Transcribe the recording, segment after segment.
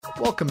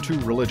Welcome to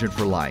Religion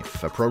for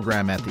Life, a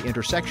program at the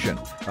intersection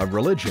of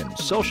religion,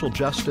 social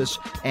justice,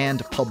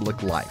 and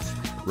public life.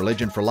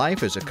 Religion for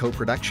Life is a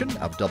co-production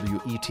of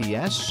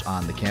WETS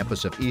on the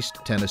campus of East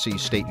Tennessee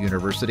State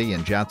University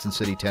in Johnson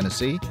City,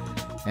 Tennessee,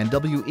 and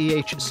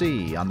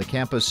WEHC on the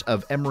campus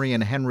of Emory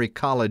and Henry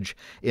College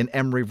in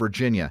Emory,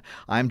 Virginia.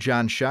 I'm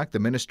John Shuck, the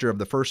minister of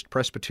the First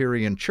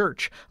Presbyterian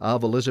Church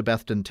of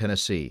Elizabethton,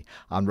 Tennessee.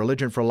 On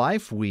Religion for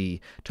Life, we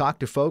talk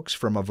to folks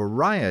from a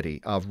variety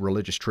of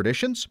religious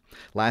traditions.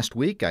 Last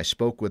week, I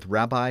spoke with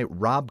Rabbi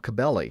Rob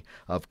Cabelli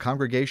of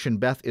Congregation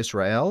Beth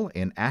Israel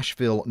in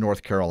Asheville,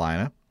 North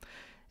Carolina.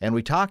 And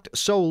we talked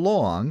so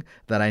long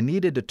that I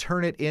needed to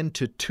turn it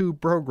into two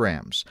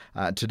programs.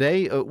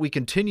 Today, we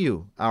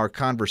continue our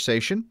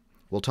conversation.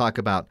 We'll talk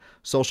about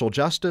social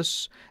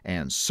justice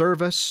and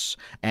service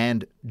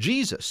and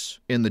Jesus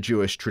in the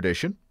Jewish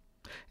tradition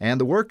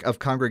and the work of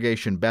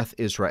Congregation Beth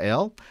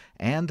Israel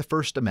and the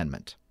First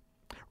Amendment.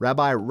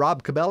 Rabbi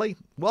Rob Cabelli,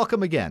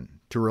 welcome again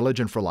to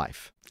Religion for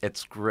Life.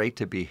 It's great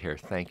to be here.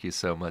 Thank you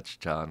so much,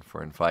 John,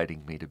 for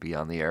inviting me to be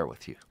on the air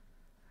with you.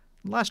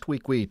 Last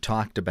week we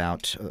talked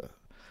about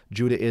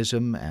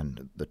Judaism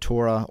and the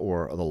Torah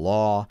or the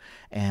law,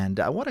 and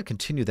I want to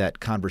continue that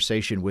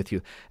conversation with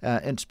you,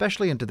 and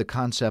especially into the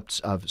concepts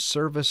of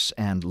service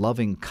and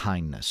loving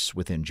kindness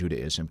within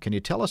Judaism. Can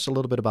you tell us a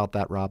little bit about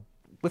that, Rob?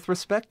 With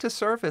respect to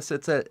service,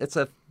 it's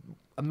a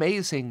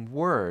amazing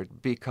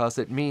word because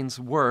it means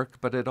work,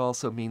 but it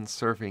also means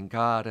serving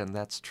God, and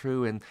that's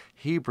true in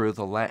Hebrew,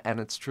 and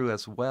it's true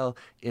as well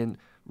in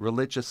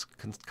religious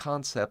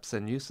concepts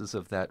and uses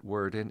of that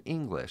word in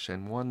English,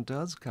 and one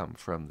does come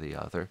from the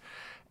other.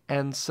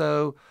 And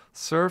so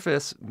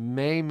service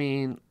may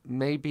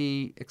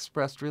be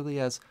expressed really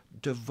as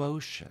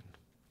devotion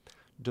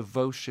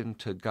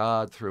to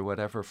God through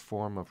whatever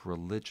form of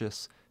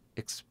religious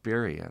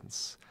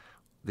experience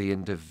the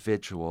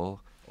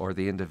individual or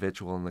the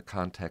individual in the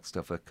context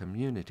of a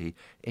community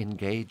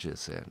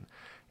engages in.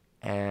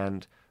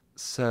 And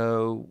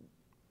so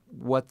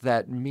what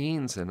that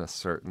means in a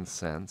certain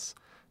sense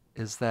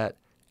is that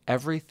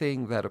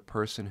everything that a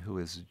person who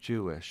is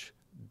Jewish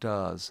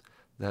does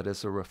that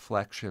is a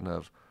reflection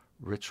of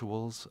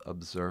rituals,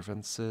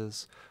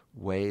 observances,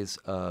 ways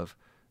of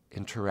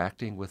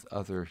interacting with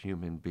other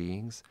human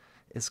beings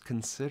is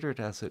considered,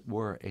 as it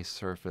were, a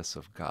service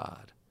of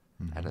God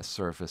and a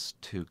service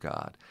to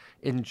God.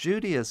 In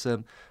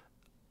Judaism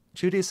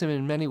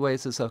in many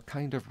ways is a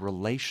kind of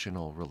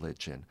relational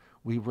religion.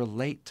 We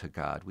relate to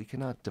God. We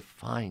cannot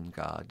define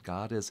God.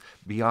 God is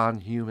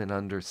beyond human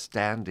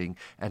understanding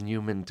and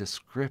human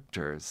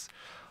descriptors.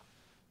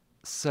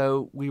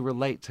 So we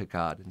relate to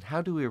God. And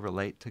how do we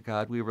relate to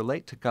God? We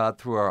relate to God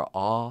through our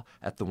awe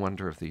at the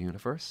wonder of the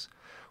universe.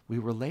 We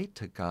relate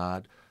to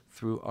God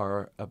through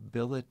our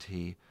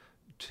ability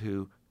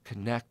to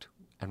connect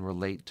and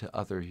relate to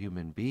other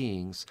human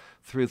beings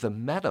through the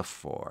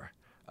metaphor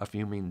of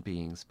human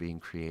beings being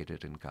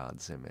created in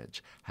God's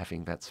image,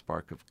 having that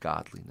spark of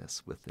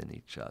godliness within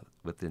each other,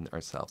 within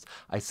ourselves.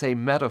 I say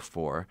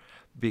metaphor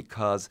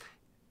because,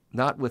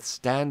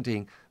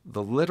 notwithstanding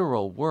the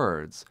literal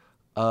words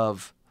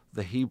of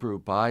the Hebrew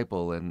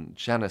Bible and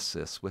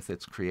Genesis with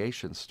its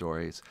creation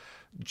stories,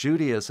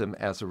 Judaism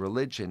as a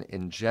religion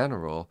in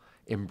general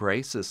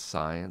embraces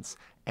science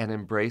and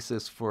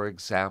embraces, for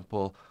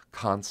example,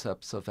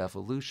 concepts of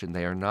evolution.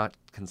 They are not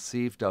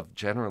conceived of,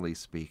 generally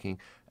speaking,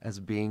 as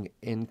being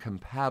in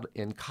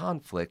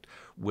conflict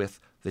with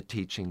the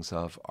teachings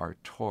of our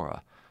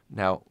Torah.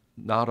 Now,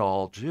 not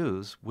all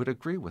Jews would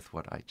agree with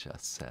what I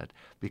just said,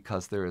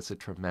 because there is a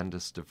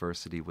tremendous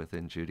diversity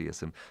within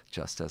Judaism,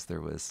 just as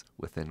there was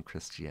within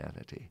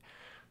Christianity.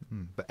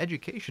 But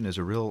education is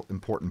a real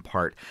important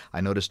part.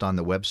 I noticed on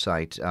the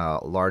website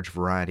a large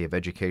variety of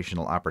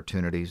educational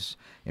opportunities,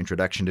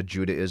 introduction to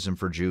Judaism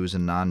for Jews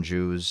and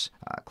non-Jews,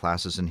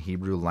 classes in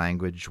Hebrew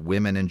language,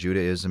 women in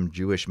Judaism,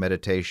 Jewish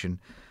meditation,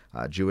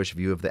 Jewish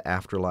view of the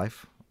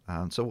afterlife.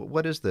 So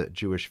what is the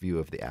Jewish view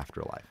of the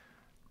afterlife?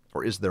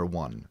 Or is there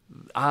one?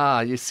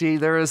 You see,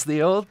 there is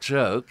the old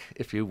joke,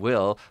 if you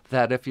will,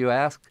 that if you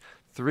ask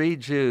 3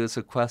 Jews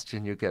a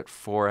question, you get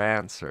 4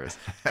 answers.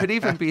 Could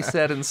even be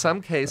said in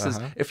some cases,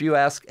 if you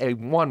ask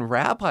one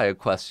rabbi a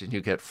question,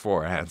 you get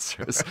 4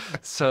 answers.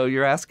 So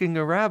you're asking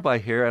a rabbi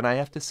here, and I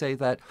have to say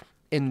that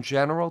in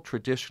general,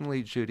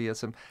 traditionally,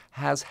 Judaism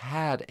has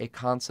had a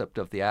concept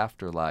of the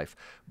afterlife,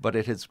 but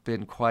it has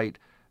been quite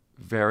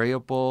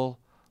variable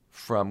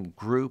from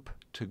group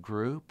to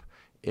group.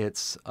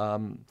 It's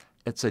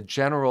a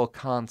general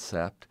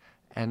concept,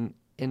 and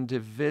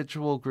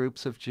individual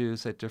groups of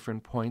Jews at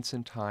different points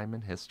in time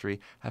and history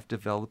have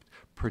developed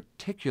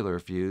particular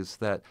views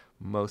that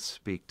most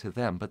speak to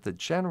them. But the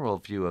general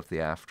view of the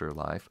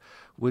afterlife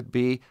would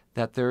be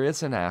that there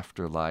is an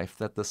afterlife,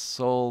 that the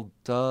soul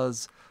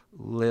does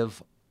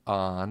live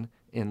on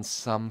in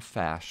some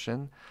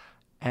fashion,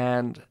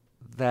 and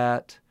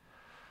that,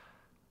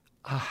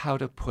 how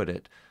to put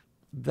it,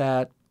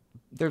 that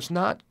there's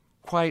not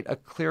quite a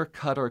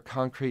clear-cut or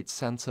concrete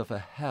sense of a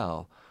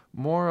hell,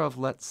 more of,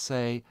 let's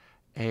say,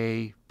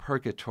 a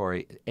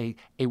purgatory, a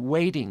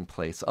waiting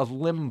place, a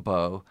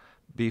limbo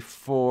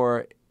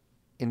before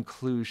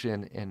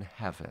inclusion in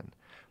heaven.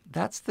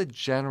 That's the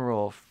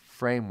general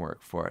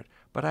framework for it.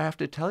 But I have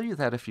to tell you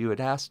that if you had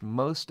asked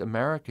most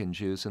American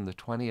Jews in the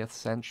 20th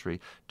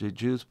century, do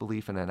Jews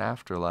believe in an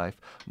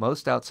afterlife,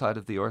 most outside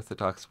of the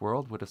Orthodox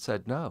world would have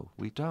said, no,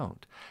 we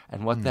don't.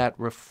 And what that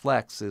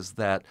reflects is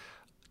that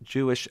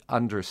Jewish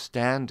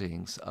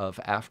understandings of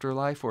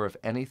afterlife or of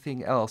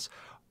anything else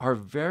are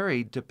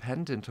very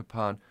dependent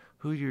upon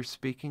who you're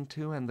speaking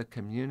to and the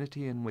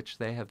community in which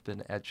they have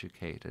been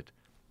educated.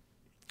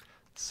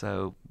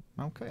 So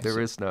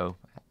there is no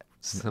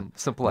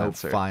simple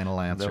answer. No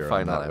final answer. No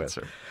final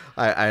answer.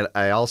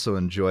 I also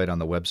enjoyed on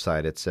the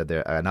website, it said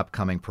there an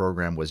upcoming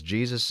program was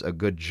Jesus a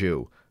Good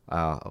Jew?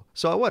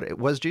 So what,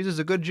 was Jesus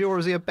a good Jew or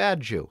was he a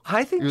bad Jew?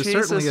 I think he was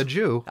certainly a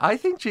Jew. I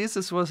think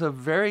Jesus was a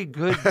very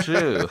good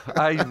Jew.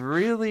 I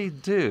really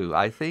do.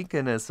 I think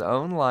in his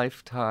own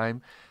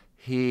lifetime,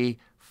 he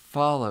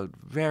followed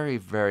very,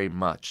 very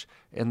much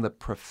in the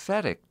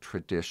prophetic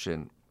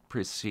tradition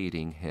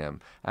preceding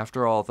him.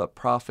 After all, the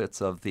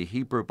prophets of the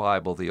Hebrew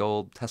Bible, the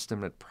Old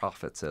Testament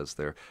prophets as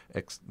they're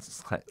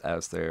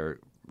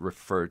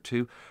referred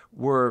to,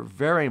 were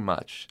very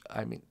much,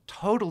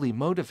 totally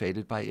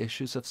motivated by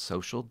issues of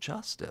social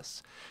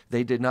justice.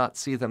 They did not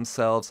see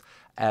themselves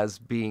as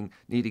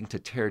needing to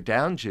tear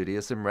down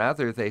Judaism.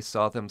 Rather, they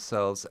saw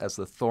themselves as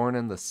the thorn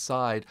in the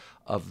side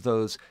of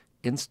those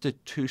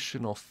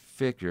institutional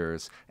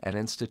figures and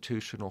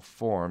institutional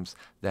forms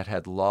that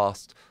had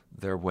lost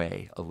their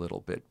way a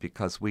little bit,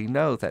 because we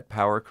know that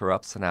power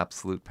corrupts and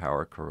absolute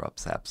power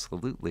corrupts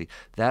absolutely.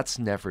 That's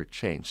never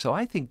changed. So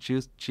I think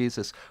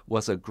Jesus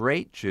was a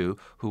great Jew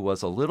who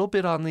was a little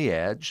bit on the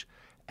edge,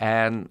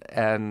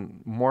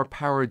 and more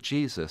power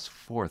Jesus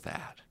for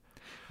that.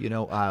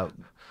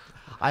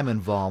 I'm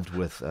involved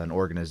with an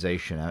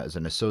organization as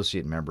an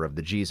associate member of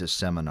the Jesus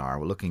Seminar.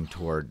 We're looking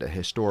toward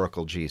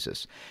historical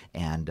Jesus.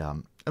 And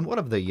one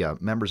of the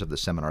members of the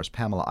seminar is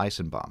Pamela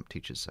Eisenbaum,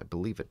 teaches, I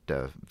believe,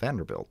 at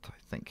Vanderbilt, I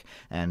think.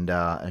 And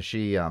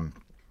she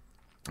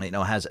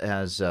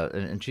has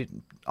and she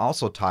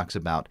also talks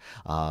about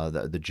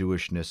the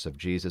Jewishness of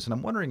Jesus. And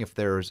I'm wondering if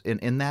there's,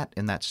 in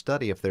that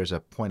study, if there's a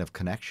point of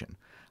connection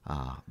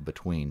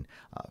between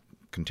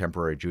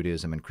contemporary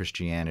Judaism and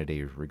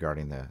Christianity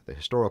regarding the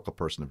historical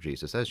person of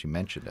Jesus, as you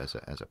mentioned,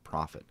 as a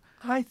prophet.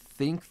 I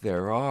think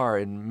there are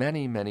in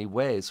many, many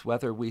ways,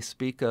 whether we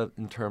speak of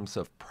in terms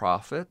of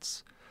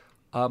prophets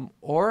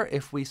or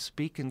if we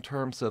speak in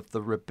terms of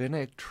the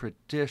rabbinic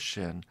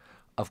tradition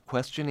of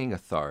questioning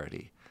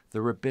authority,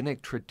 the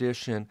rabbinic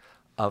tradition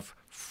of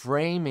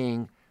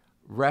framing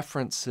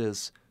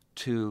references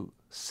to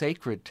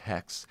sacred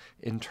texts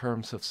in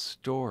terms of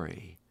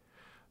story.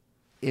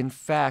 In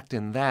fact,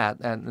 in that,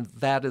 and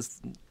that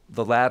is,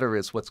 the latter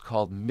is what's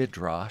called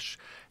midrash,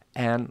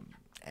 and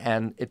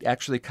it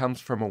actually comes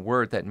from a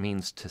word that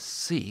means to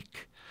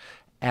seek.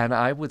 And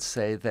I would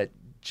say that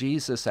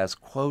Jesus, as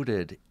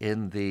quoted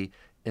in the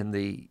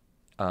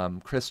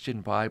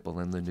Christian Bible,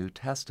 in the New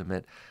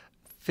Testament,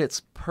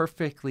 fits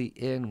perfectly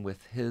in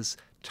with his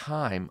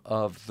time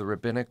of the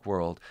rabbinic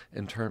world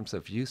in terms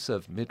of use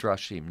of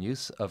midrashim,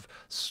 use of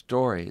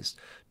stories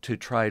to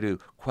try to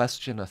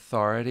question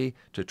authority,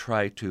 to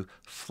try to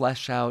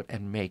flesh out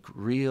and make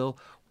real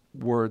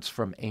words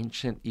from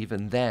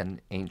even then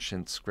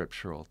ancient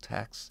scriptural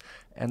texts.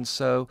 And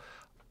so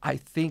I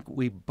think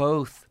we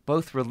both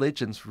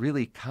religions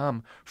really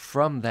come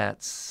from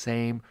that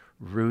same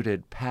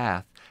rooted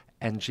path,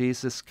 and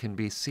Jesus can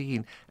be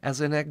seen as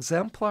an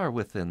exemplar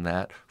within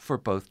that for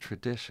both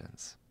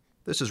traditions.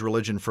 This is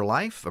Religion for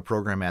Life, a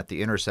program at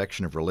the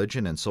intersection of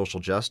religion and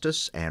social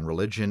justice and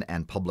religion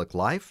and public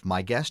life.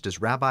 My guest is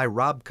Rabbi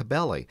Rob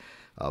Cabelli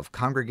of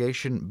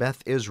Congregation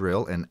Beth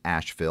Israel in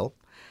Asheville,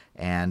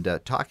 and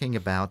talking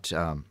about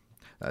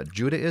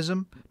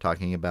Judaism,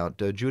 talking about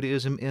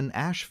Judaism in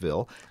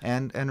Asheville,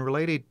 and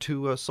related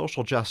to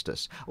social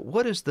justice.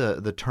 What is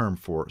the term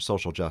for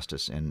social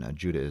justice in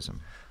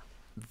Judaism?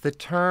 The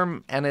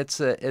term, and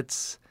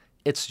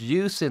its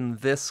use in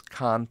this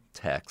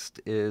context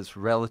is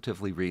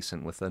relatively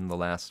recent, within the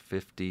last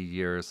 50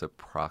 years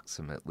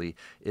approximately,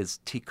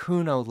 is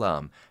tikkun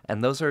olam.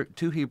 And those are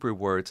two Hebrew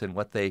words, and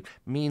what they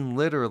mean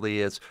literally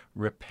is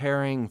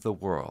repairing the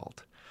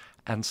world.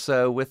 And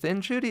so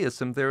within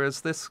Judaism, there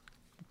is this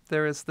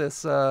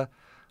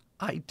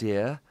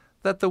idea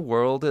that the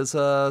world is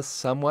a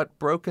somewhat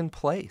broken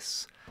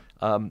place.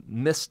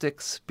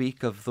 Mystics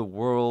speak of the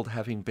world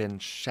having been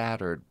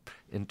shattered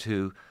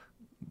into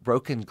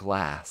broken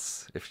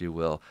glass, if you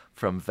will,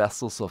 from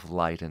vessels of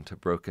light into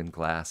broken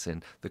glass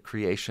in the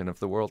creation of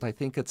the world. I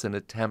think it's an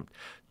attempt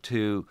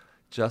to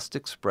just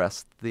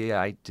express the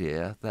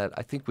idea that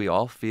I think we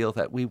all feel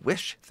that we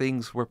wish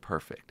things were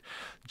perfect.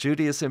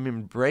 Judaism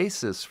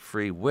embraces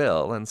free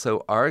will, and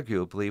so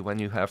arguably when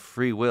you have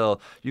free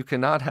will, you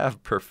cannot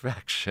have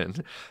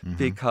perfection,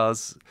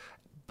 because,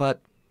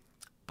 but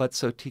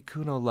so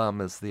tikkun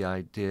olam is the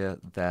idea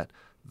that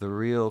the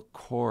real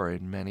core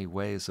in many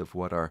ways of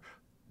what our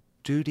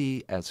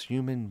duty as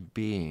human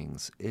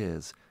beings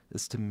is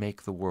is to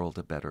make the world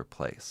a better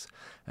place.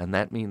 And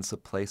that means a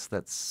place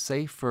that's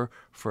safer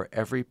for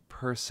every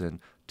person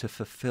to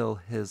fulfill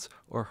his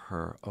or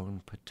her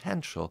own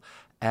potential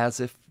as,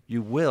 if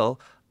you will,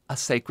 a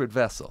sacred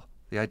vessel.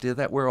 The idea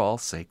that we're all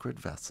sacred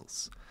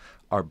vessels.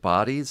 Our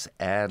bodies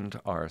and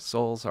our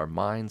souls, our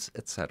minds,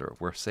 etc.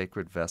 We're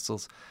sacred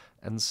vessels.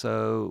 And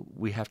so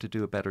we have to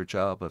do a better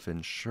job of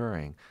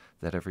ensuring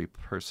that every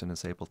person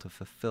is able to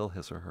fulfill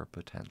his or her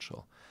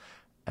potential.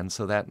 And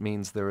so that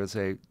means there is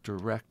a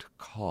direct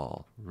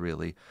call,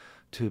 really,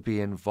 to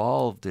be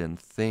involved in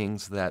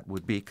things that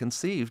would be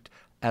conceived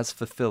as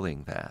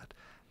fulfilling that.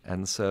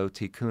 And so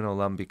Tikkun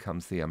Olam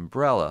becomes the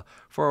umbrella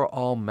for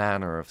all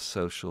manner of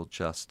social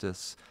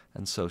justice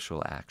and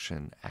social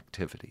action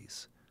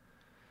activities.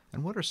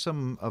 And what are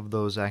some of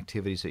those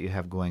activities that you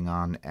have going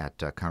on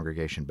at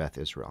Congregation Beth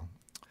Israel?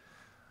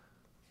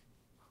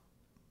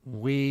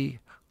 We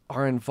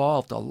are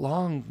involved,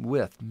 along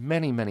with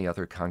many, many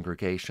other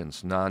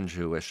congregations,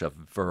 non-Jewish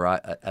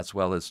as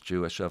well as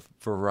Jewish, of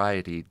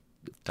variety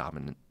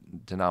of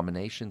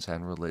denominations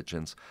and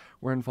religions.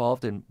 We're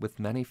involved with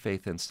many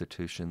faith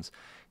institutions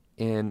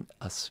in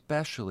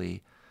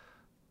especially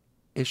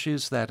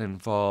issues that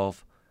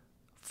involve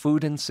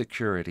food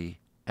insecurity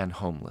and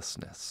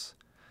homelessness.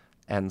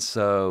 And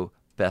so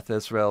Beth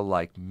Israel,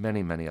 like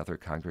many, many other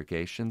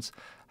congregations,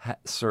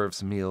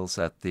 serves meals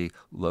at the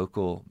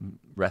local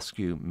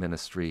rescue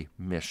ministry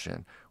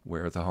mission,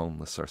 where the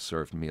homeless are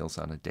served meals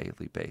on a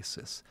daily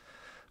basis.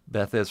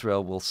 Beth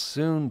Israel will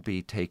soon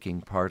be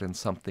taking part in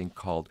something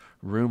called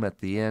Room at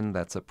the Inn.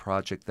 That's a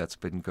project that's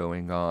been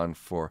going on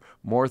for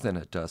more than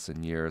a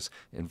dozen years,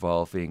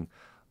 involving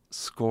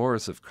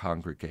scores of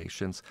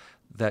congregations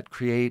that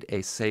create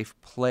a safe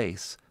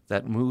place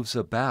that moves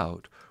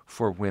about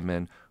for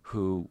women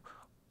who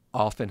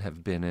often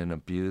have been in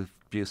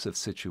abusive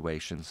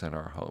situations and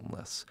are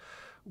homeless.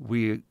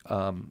 We,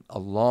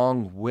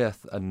 along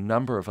with a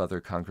number of other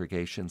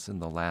congregations in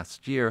the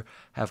last year,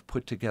 have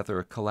put together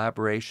a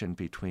collaboration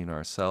between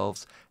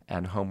ourselves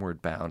and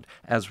Homeward Bound,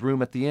 as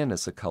Room at the Inn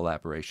is a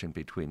collaboration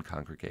between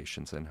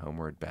congregations and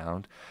Homeward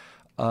Bound,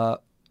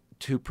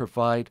 to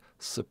provide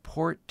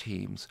support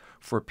teams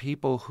for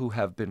people who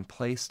have been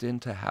placed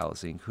into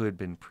housing, who had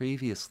been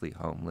previously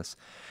homeless,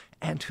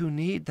 and who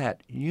need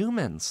that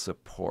human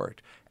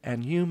support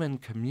and human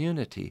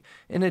community,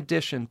 in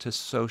addition to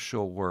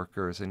social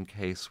workers and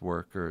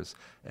caseworkers,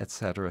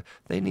 etc.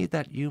 They need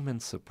that human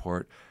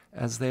support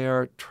as they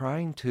are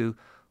trying to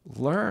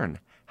learn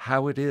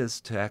how it is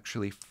to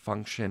actually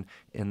function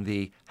in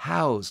the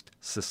housed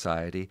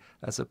society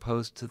as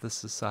opposed to the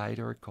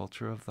society or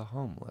culture of the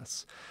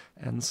homeless.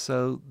 And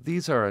so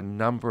these are a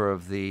number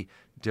of the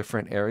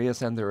different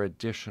areas, and there are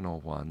additional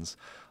ones.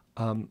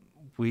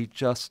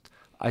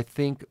 I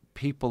think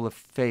people of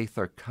faith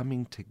are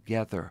coming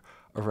together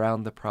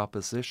around the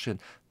proposition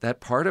that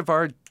part of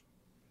our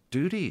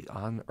duty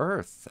on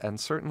earth, and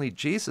certainly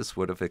Jesus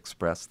would have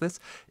expressed this,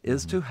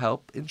 is to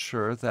help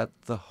ensure that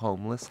the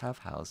homeless have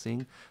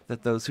housing,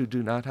 that those who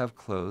do not have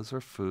clothes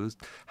or food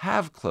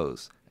have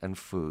clothes and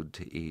food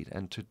to eat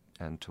and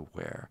to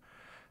wear.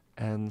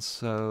 And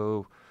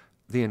so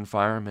the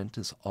environment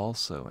is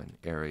also an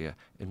area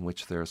in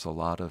which there's a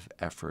lot of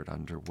effort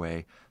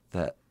underway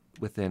that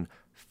within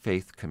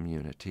faith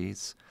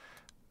communities.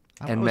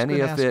 I was going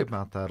to ask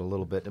about that a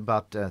little bit,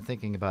 about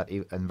thinking about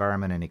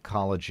environment and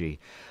ecology,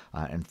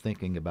 and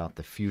thinking about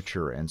the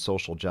future and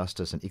social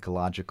justice and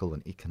ecological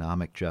and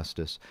economic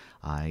justice.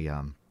 I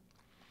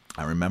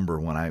remember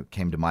when I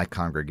came to my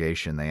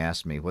congregation, they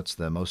asked me, what's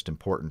the most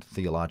important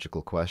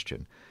theological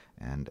question?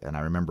 And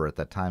I remember at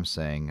that time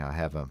saying,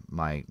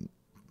 my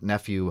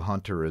nephew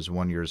Hunter is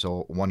 1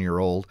 year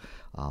old.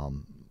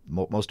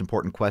 Most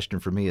important question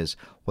for me is,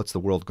 what's the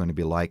world going to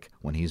be like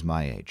when he's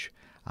my age?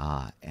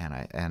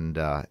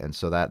 And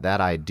so that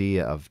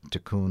idea of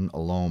Tikkun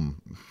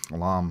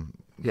Olam,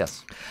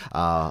 yes,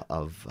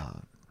 of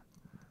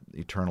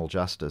eternal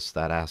justice,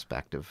 that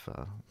aspect of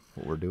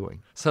what we're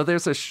doing. So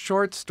there's a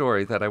short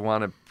story that I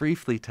want to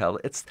briefly tell.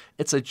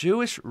 It's a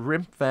Jewish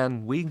Rip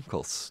Van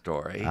Winkle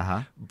story,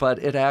 but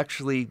it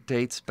actually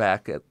dates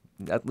back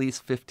at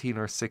least 15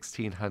 or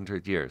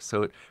 1600 years.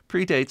 So it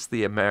predates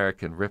the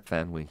American Rip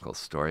Van Winkle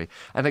story,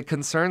 and it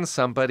concerns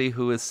somebody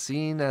who is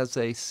seen as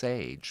a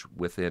sage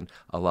within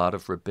a lot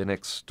of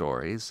rabbinic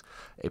stories,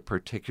 a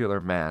particular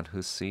man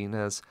who's seen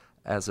as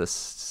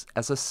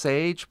a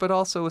sage, but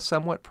also a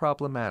somewhat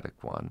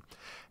problematic one.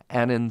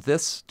 And in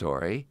this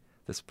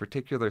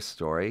particular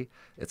story,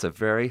 it's a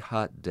very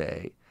hot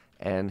day,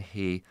 and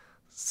he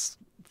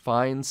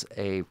finds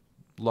a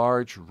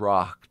large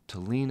rock to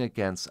lean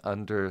against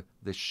under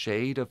the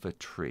shade of a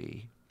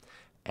tree,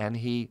 and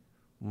he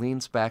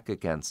leans back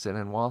against it,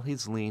 and while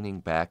he's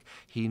leaning back,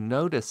 he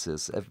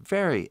notices a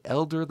very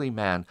elderly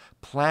man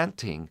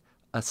planting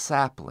a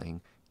sapling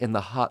in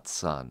the hot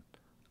sun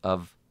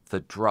of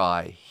the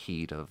dry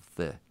heat of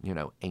the,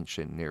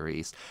 ancient Near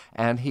East.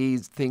 And he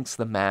thinks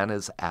the man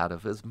is out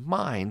of his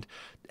mind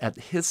at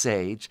his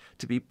age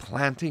to be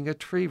planting a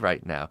tree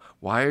right now.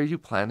 Why are you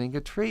planting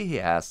a tree? He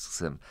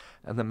asks him.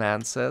 And the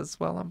man says,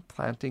 well, I'm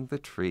planting the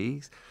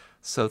tree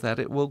so that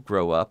it will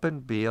grow up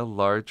and be a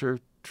larger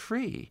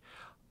tree.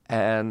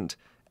 And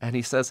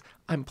he says,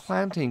 I'm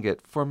planting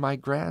it for my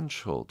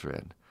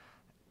grandchildren.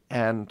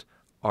 And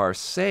our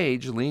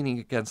sage, leaning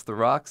against the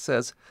rock,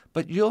 says,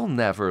 but you'll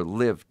never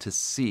live to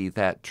see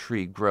that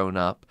tree grown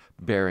up,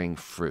 bearing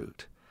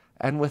fruit.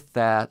 And with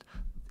that,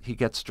 he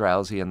gets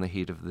drowsy in the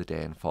heat of the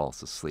day and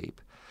falls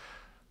asleep.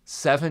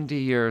 70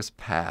 years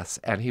pass,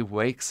 and he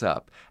wakes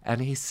up,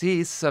 and he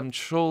sees some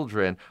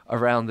children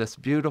around this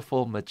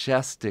beautiful,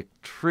 majestic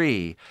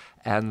tree,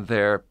 and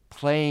they're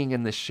playing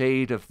in the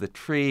shade of the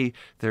tree.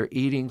 They're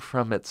eating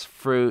from its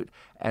fruit,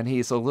 and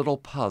he's a little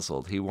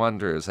puzzled. He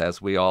wonders,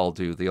 as we all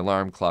do, the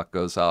alarm clock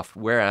goes off.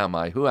 Where am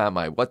I? Who am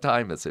I? What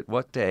time is it?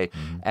 What day?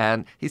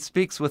 And he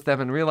speaks with them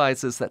and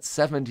realizes that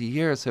 70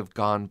 years have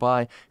gone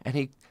by, and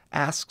he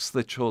asks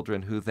the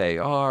children who they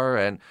are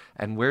and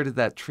where did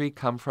that tree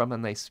come from,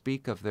 and they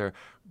speak of their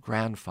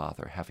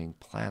grandfather having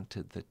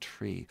planted the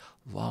tree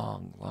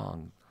long,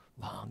 long,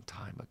 long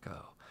time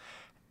ago.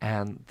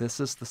 And this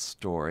is the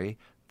story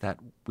that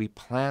we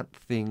plant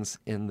things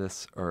in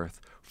this earth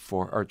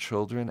for our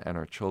children and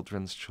our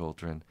children's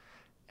children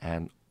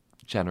and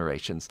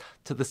generations,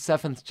 to the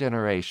seventh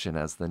generation,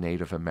 as the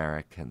Native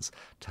Americans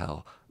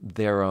tell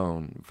their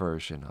own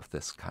version of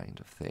this kind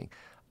of thing.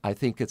 I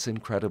think it's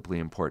incredibly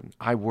important.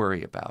 I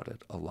worry about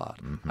it a lot.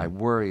 I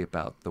worry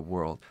about the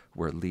world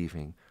we're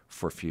leaving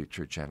for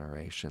future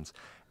generations.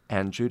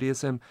 And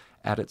Judaism,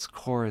 at its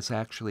core, is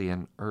actually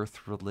an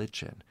earth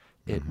religion.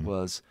 It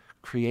was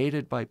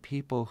created by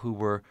people who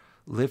were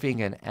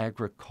living an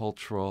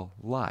agricultural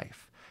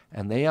life.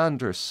 And they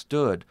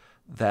understood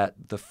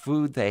that the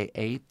food they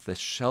ate, the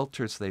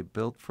shelters they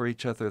built for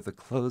each other, the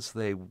clothes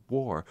they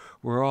wore,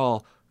 were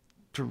all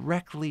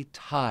directly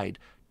tied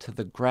to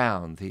the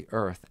ground, the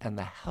earth, and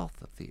the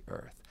health of the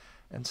earth.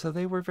 And so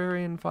they were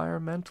very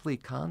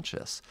environmentally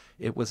conscious.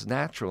 It was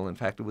natural. In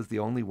fact, it was the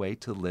only way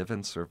to live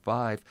and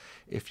survive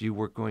if you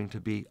were going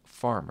to be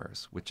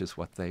farmers, which is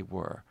what they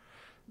were.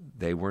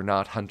 They were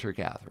not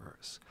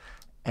hunter-gatherers.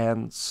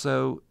 And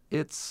so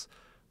it's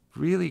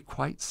really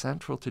quite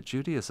central to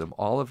Judaism.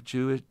 All of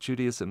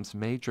Judaism's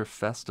major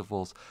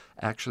festivals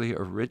actually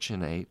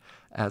originate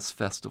as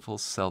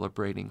festivals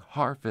celebrating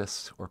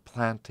harvests or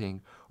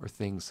planting or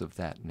things of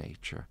that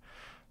nature.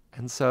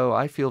 And so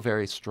I feel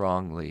very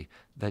strongly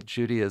that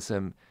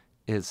Judaism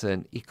is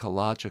an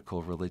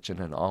ecological religion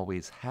and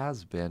always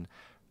has been,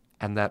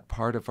 and that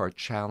part of our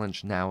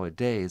challenge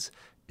nowadays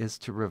is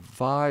to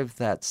revive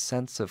that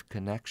sense of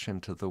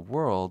connection to the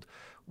world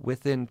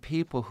within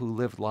people who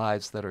live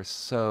lives that are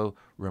so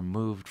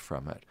removed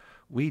from it.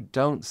 We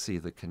don't see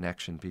the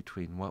connection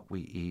between what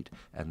we eat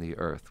and the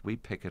earth. We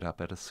pick it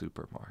up at a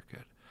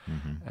supermarket.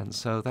 And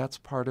so that's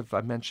part of,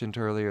 I mentioned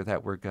earlier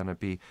that we're going to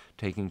be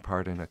taking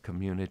part in a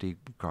community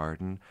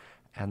garden,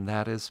 and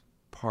that is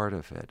part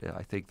of it.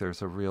 I think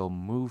there's a real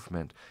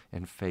movement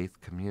in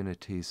faith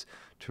communities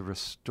to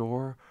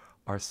restore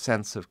our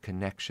sense of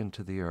connection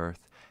to the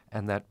earth,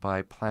 and that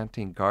by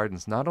planting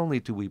gardens, not only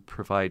do we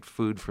provide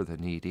food for the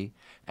needy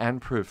and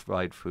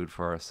provide food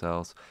for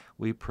ourselves,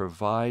 we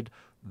provide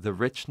the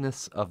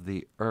richness of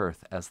the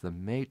earth as the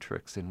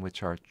matrix in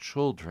which our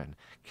children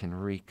can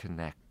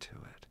reconnect to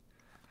it.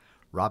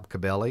 Rob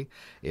Cabelli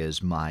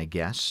is my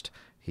guest.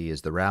 He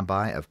is the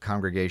rabbi of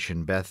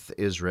Congregation Beth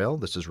Israel.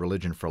 This is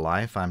Religion for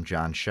Life. I'm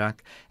John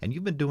Shuck, and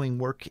you've been doing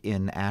work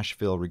in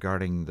Asheville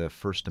regarding the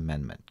First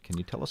Amendment. Can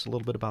you tell us a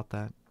little bit about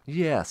that?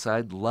 Yes,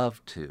 I'd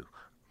love to.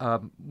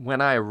 When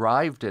I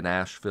arrived in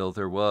Asheville,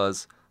 there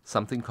was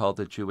something called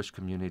the Jewish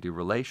Community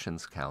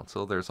Relations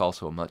Council. There's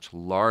also a much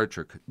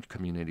larger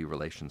Community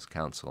Relations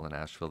Council in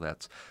Asheville.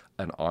 That's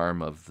an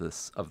arm of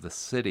the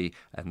city,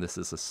 and this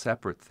is a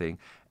separate thing.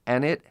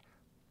 And it,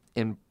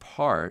 in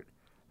part,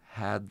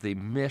 had the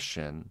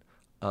mission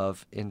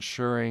of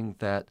ensuring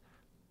that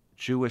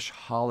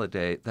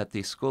that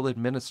the school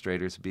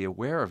administrators be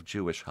aware of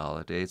Jewish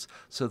holidays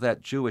so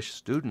that Jewish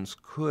students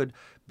could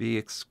be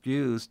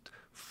excused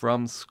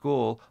from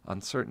school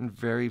on certain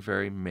very,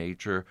 very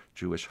major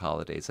Jewish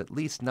holidays, at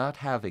least not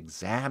have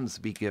exams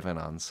be given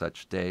on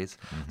such days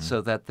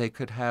so that they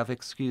could have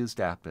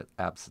excused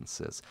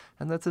absences.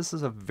 And that this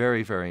is a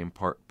very, very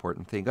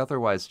important thing.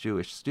 Otherwise,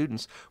 Jewish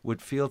students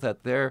would feel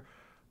that their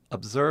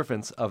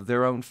observance of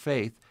their own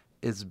faith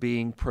is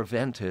being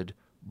prevented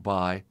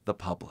by the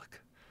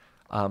public.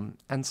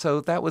 And so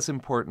that was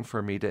important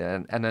for me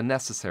and a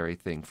necessary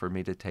thing for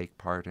me to take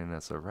part in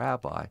as a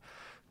rabbi.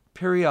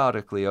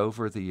 Periodically,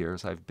 over the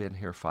years, I've been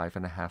here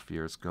 5.5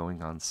 years,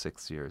 going on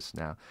 6 years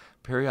now.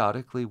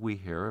 Periodically, we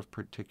hear of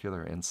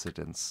particular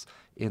incidents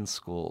in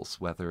schools,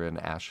 whether in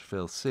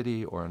Asheville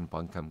City or in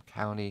Buncombe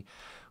County,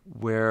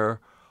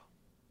 where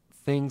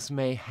things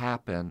may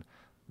happen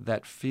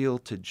that feel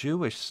to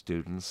Jewish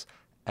students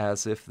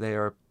as if they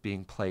are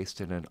being placed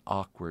in an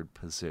awkward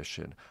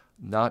position,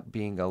 not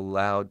being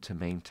allowed to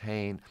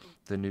maintain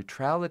the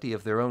neutrality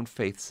of their own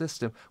faith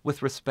system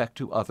with respect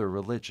to other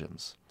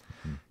religions,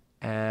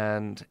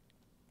 and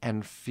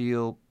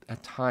feel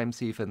at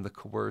times even the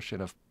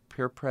coercion of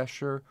peer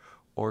pressure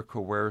or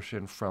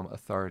coercion from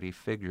authority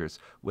figures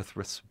with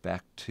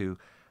respect to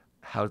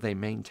how they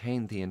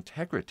maintain the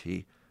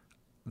integrity,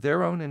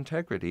 their own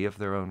integrity of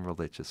their own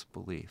religious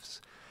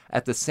beliefs.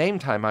 At the same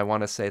time, I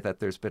want to say that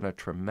there's been a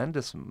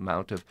tremendous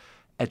amount of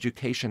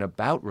education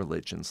about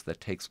religions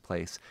that takes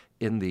place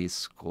in these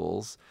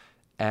schools,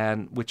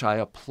 and which I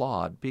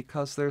applaud,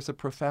 because there's a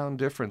profound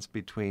difference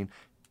between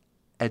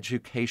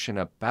education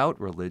about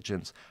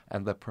religions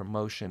and the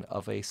promotion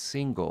of a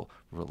single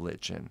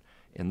religion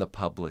in the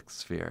public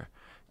sphere.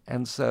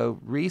 And so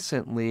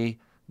recently,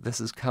 this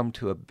has come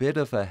to a bit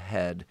of a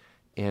head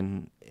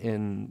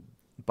in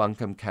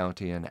Buncombe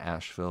County and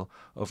Asheville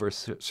over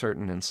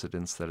certain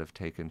incidents that have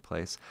taken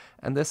place.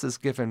 And this has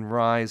given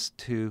rise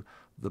to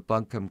the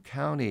Buncombe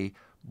County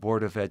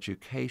Board of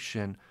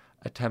Education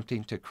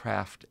attempting to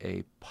craft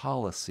a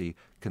policy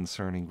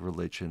concerning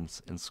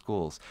religions in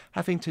schools,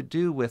 having to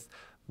do with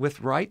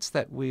rights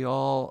that we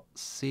all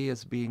see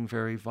as being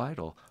very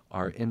vital: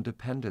 our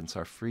independence,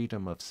 our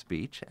freedom of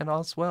speech, and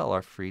as well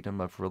our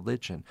freedom of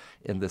religion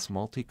in this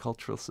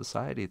multicultural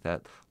society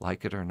that,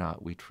 like it or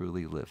not, we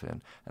truly live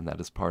in, and that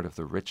is part of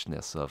the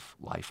richness of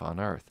life on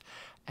earth.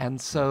 And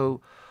so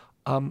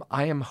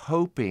I am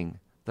hoping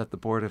that the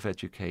Board of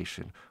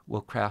Education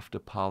will craft a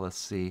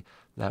policy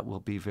that will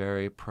be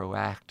very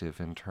proactive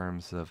in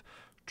terms of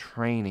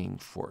training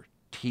for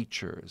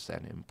teachers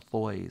and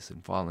employees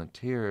and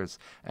volunteers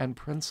and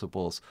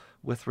principals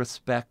with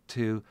respect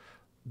to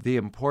the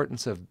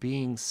importance of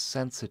being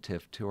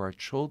sensitive to our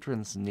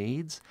children's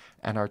needs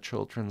and our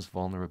children's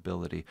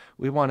vulnerability.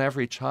 We want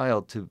every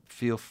child to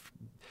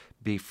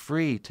be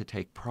free to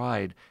take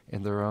pride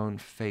in their own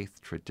faith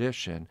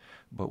tradition,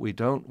 but we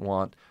don't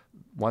want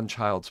one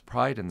child's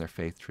pride in their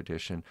faith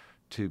tradition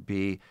to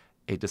be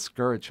a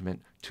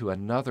discouragement to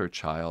another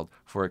child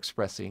for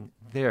expressing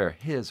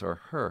his or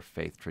her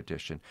faith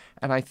tradition.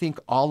 And I think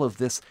all of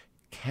this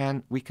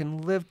we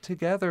can live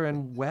together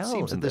and well. It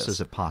seems that this is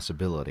a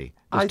possibility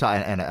and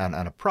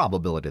a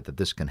probability that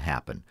this can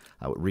happen.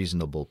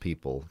 Reasonable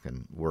people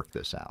can work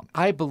this out.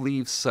 I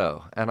believe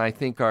so. And I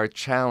think our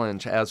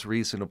challenge as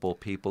reasonable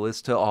people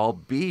is to all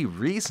be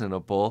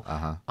reasonable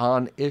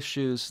on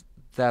issues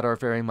that are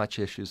very much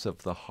issues of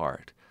the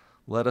heart.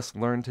 Let us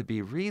learn to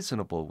be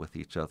reasonable with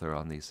each other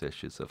on these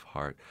issues of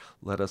heart.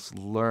 Let us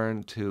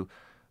learn to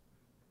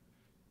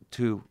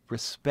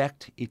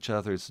respect each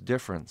other's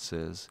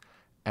differences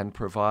and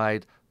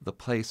provide the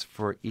place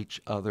for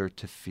each other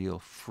to feel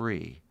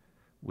free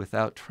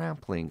without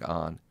trampling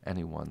on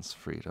anyone's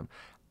freedom.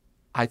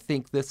 I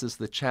think this is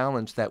the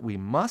challenge that we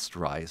must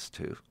rise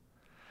to,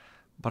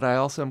 but I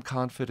also am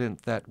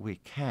confident that we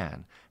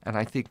can. And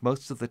I think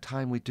most of the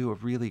time we do a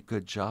really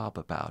good job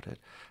about it.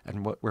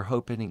 And what we're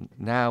hoping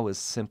now is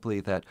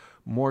simply that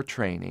more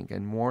training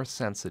and more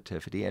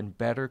sensitivity and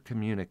better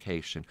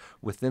communication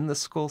within the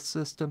school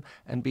system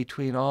and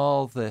between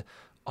all the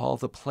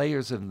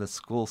players in the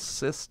school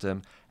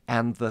system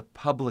and the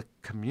public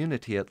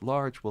community at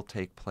large will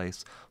take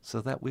place,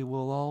 so that we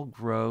will all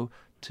grow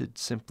to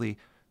simply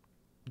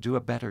do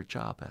a better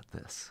job at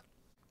this.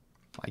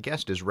 My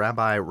guest is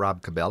Rabbi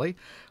Rob Cabelli,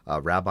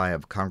 rabbi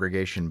of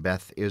Congregation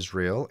Beth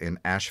Israel in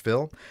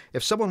Asheville.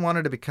 If someone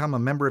wanted to become a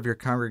member of your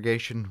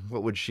congregation,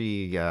 what would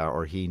she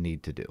or he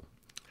need to do?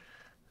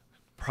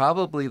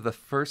 Probably the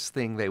first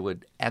thing they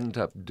would end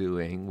up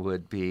doing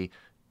would be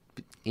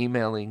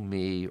emailing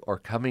me or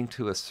coming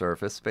to a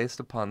service based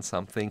upon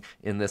something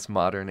in this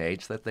modern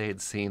age that they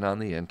had seen on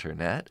the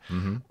internet,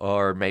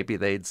 or maybe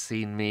they'd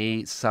seen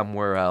me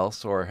somewhere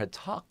else or had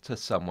talked to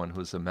someone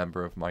who's a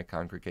member of my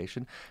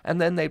congregation,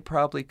 and then they'd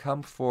probably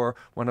come for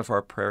one of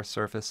our prayer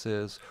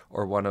services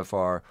or one of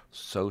our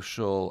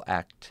social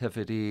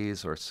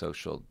activities or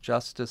social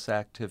justice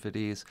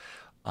activities,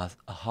 a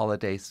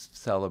holiday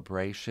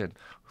celebration,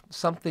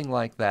 something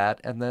like that,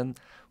 and then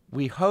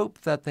we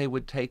hope that they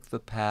would take the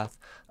path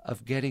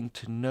of getting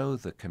to know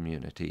the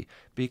community,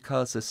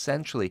 because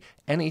essentially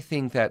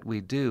anything that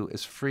we do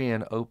is free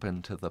and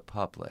open to the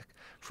public,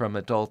 from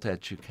adult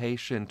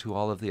education to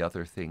all of the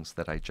other things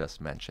that I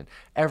just mentioned.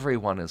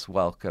 Everyone is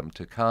welcome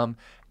to come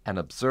and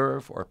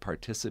observe or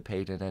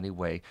participate in any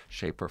way,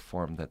 shape, or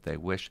form that they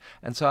wish.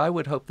 And so I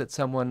would hope that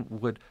someone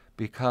would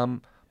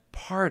become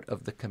part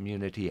of the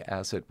community,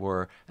 as it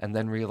were, and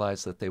then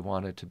realize that they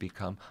wanted to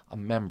become a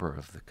member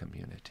of the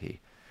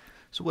community.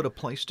 So would a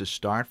place to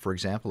start, for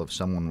example, if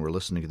someone were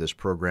listening to this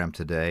program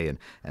today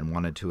and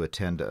wanted to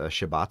attend a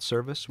Shabbat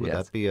service, would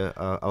that be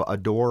a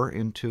door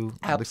into the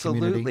community?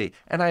 Absolutely.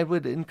 And I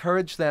would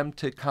encourage them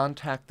to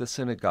contact the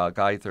synagogue,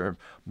 either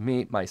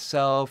me,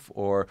 myself,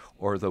 or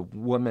the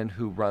woman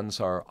who runs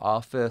our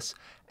office,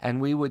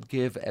 and we would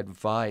give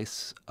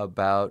advice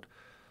about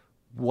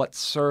what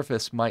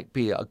service might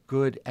be a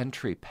good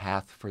entry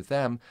path for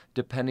them,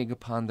 depending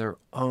upon their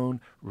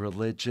own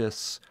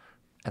religious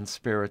and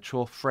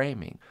spiritual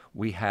framing.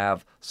 We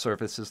have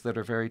services that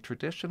are very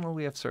traditional.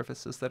 We have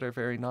services that are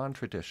very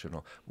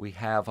non-traditional. We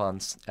have on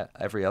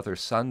every other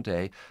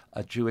Sunday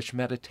a Jewish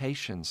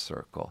meditation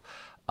circle.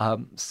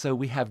 So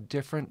we have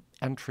different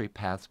entry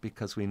paths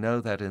because we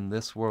know that in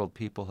this world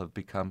people have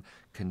become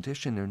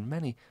conditioned in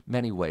many,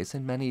 many ways,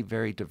 in many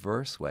very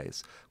diverse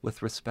ways,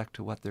 with respect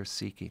to what they're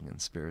seeking in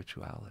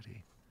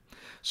spirituality.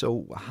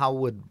 So how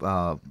would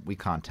we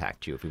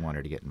contact you if we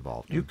wanted to get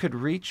involved? You could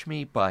reach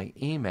me by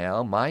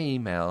email. My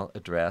email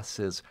address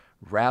is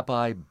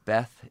Rabbi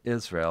Beth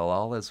Israel,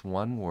 all as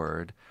one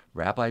word,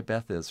 Rabbi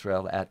Beth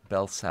Israel at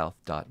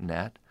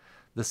bellsouth.net.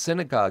 The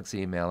synagogue's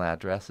email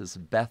address is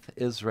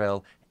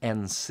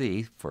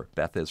bethisraelnc, for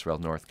Beth Israel,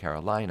 North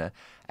Carolina,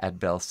 at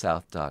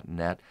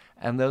bellsouth.net.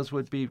 And those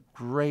would be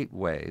great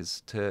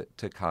ways to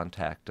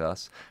contact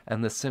us.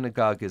 And the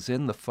synagogue is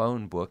in the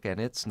phone book,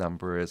 and its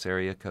number is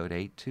area code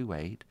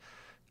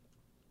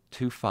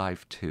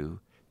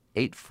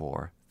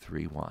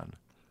 828-252-8431.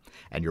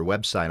 And your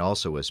website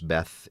also is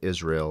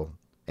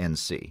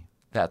bethisraelnc.org.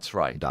 That's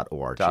right.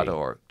 .org.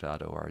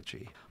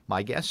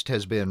 My guest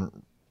has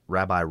been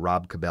Rabbi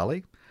Rob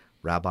Cabelli,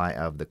 Rabbi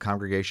of the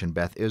Congregation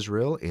Beth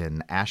Israel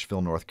in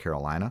Asheville, North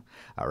Carolina.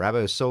 Rabbi,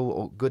 it's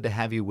so good to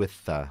have you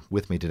with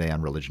me today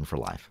on Religion for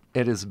Life.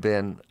 It has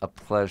been a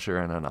pleasure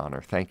and an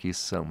honor. Thank you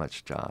so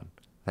much, John.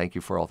 Thank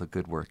you for all the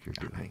good work you're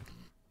doing.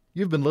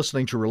 You've been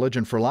listening to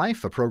Religion for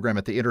Life, a program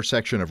at the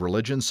intersection of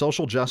religion,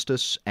 social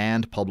justice,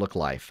 and public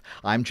life.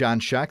 I'm John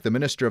Shuck, the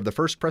minister of the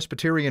First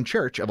Presbyterian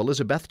Church of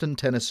Elizabethton,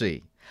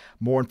 Tennessee.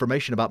 More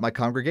information about my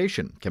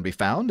congregation can be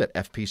found at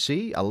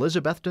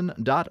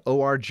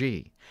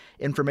fpcelizabethton.org.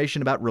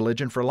 Information about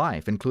Religion for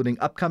Life, including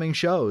upcoming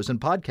shows and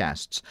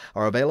podcasts,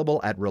 are available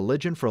at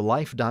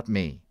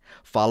religionforlife.me.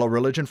 Follow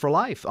Religion for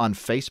Life on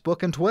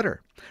Facebook and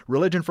Twitter.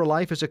 Religion for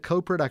Life is a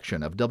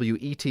co-production of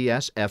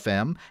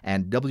WETS-FM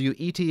and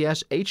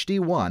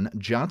WETS-HD1,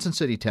 Johnson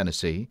City,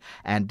 Tennessee,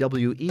 and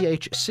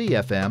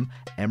WEHC-FM,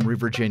 Emory,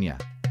 Virginia.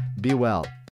 Be well.